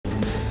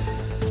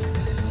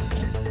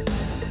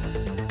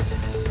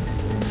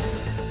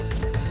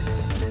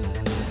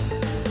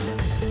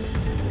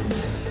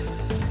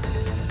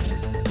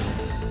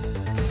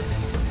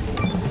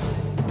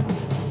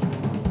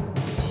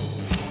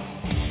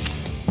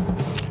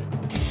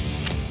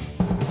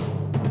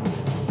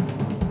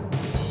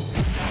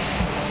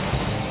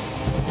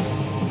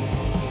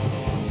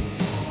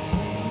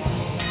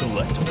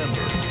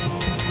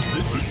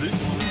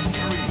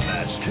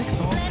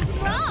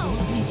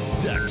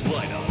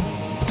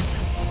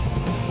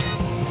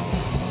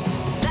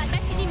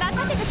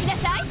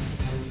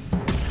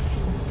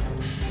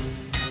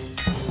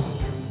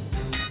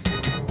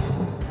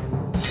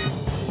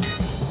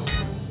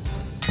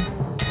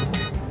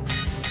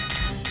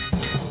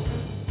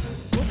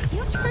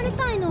され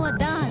たいのは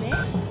誰？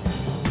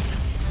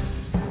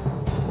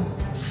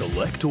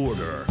 Select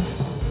order.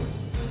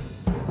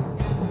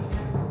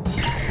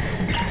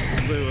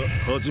 で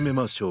は始め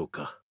ましょう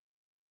か。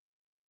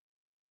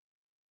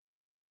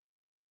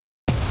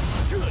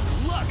Good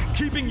luck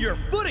keeping your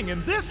footing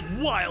in this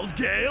wild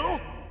gale.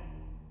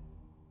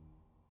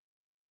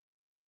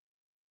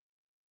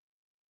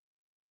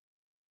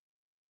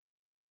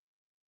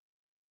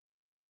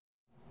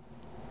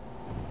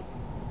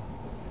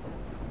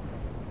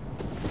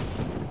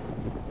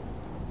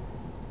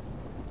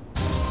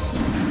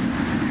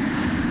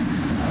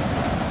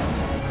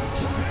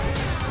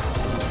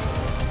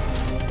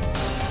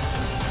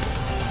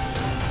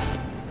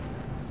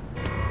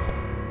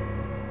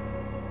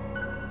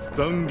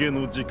 懺悔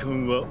の時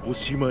間はお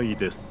しまい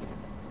です。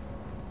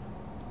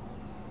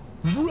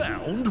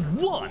Round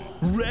 1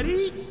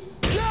 Ready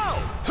Go! い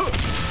か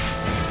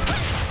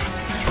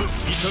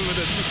が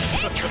です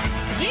か？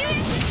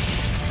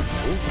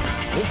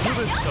ここ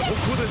ですか？こ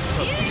こですか？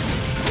こ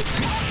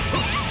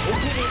こ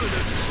までで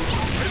す。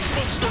返しま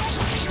した。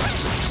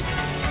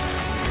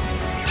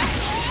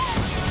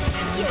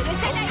許せ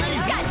ない感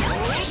情。いかが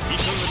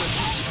で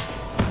す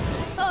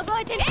覚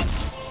えてね。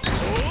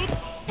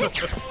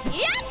い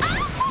や。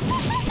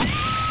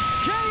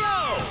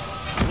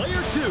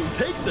Player 2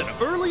 takes an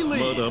early lead.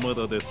 まだま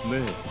だです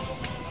ね。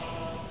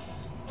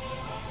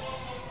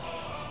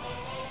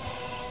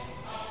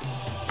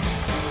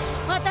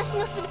私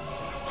のすべ。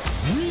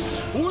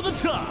Reach for the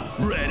top.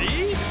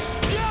 Ready?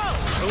 Go! 合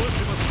わ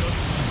せますか？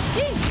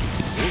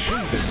遅い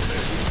ですね。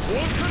お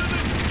別れで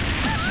す。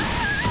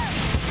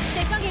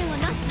手加減は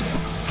なし。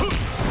いかが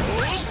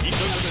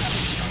で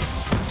す？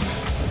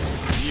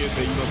見え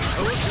ています。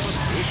合わせます。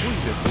遅い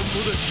です。本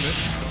当ですね。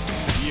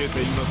見え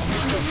ています。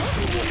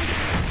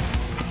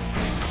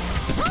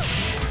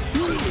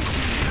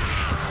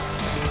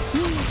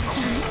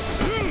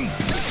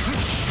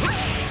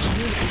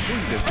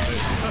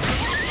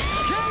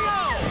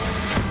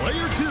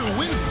Player 2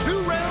 wins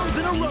 2 rounds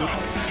in a row.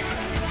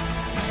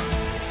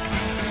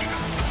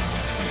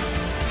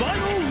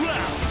 Final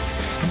round.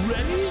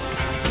 Ready?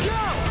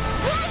 Go!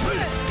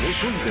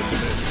 遅いですね。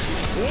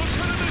お別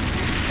れです。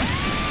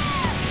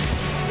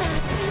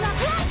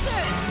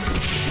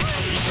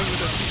いかが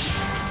です？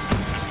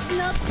ノ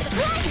ックス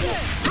ライド。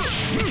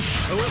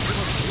合わせま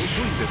す。遅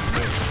いですね。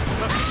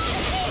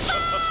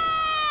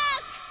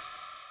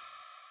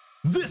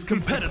This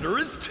competitor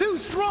is too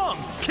strong.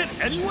 Can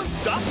anyone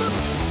stop them?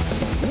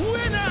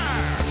 Winner!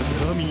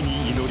 神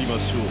に祈りま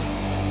しょ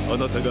う。あ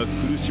なたが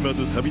苦しま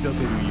ず旅立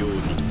てるように。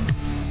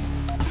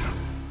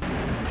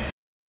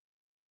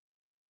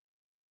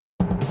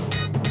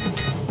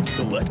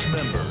Select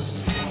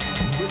members.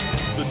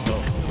 Witness the dawn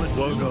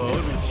of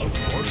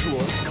martial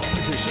arts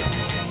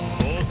competitions.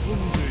 遊ん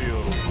でやろ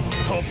う。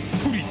たっ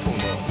ぷりとな。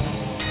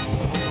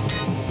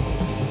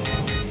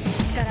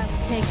力は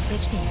制御で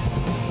きている。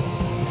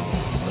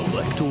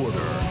Select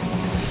order.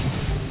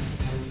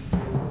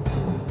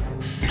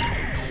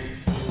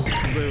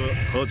 で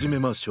は始め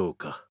ましょう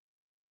か。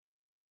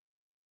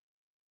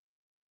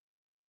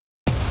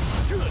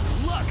Good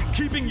luck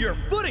keeping your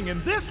footing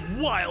in this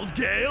wild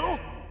gale.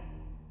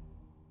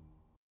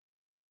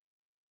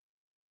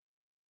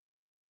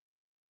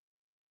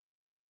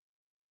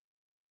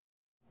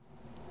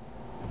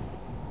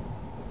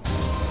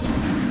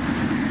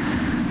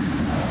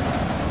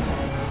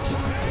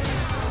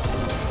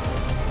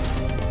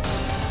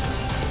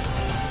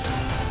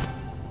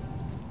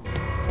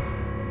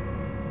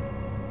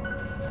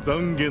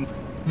 懺悔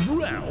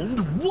Round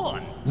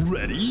 1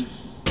 Ready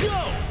Go!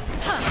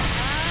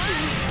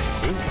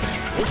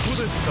 ここで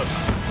すか？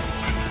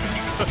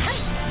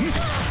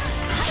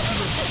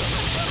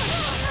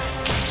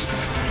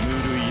ぬ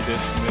るいで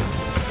すね。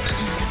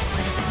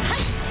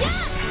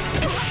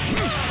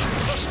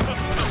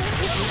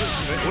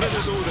これで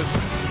どうです？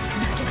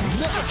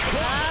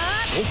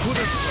ここで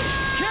す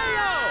か？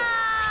 KO!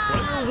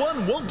 Player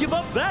 1 won't give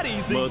up that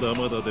easy. まだ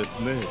まだで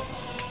すね。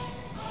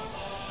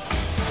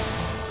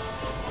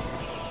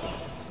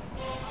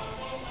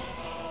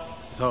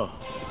さあ、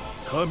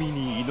神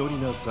に祈り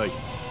なさい。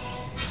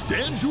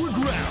Stand your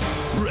ground.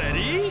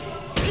 Ready? Go!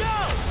 い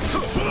か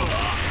が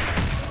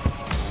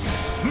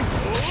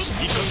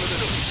で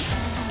す？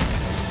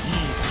いい。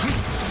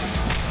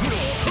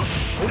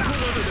ここま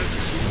でです。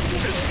お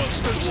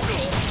決まりで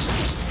すか？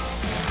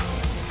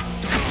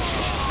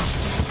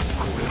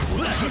これほ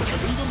ら、決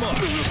めな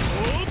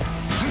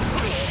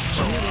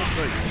さ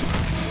い。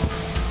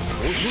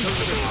遅いです。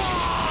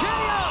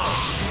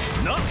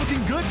Not looking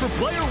good for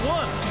player 1.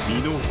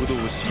 身の程を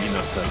知り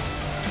なさい。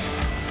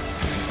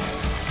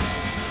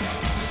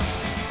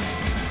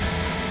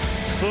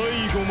最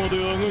後まで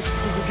あがき続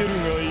けるが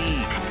い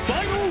い。Final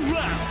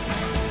round.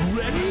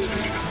 Ready?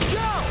 Go!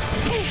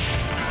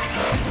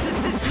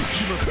 行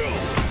きますよ。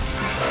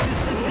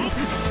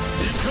時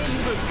間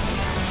です。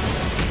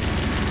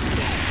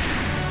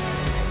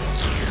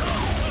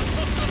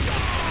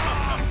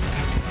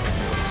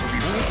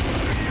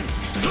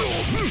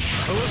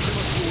合わせま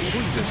す。遅い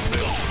ですね。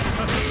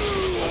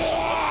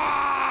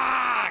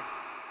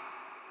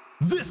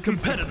This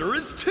competitor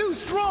is too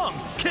strong!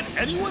 Can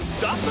anyone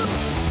stop them?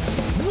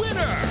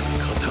 Winner!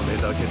 片目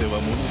だけで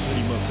は物足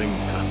りません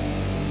か。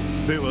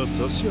では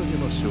差し上げ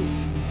ましょう。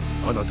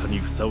あなたに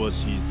ふさわ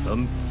しい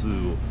3通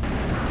を。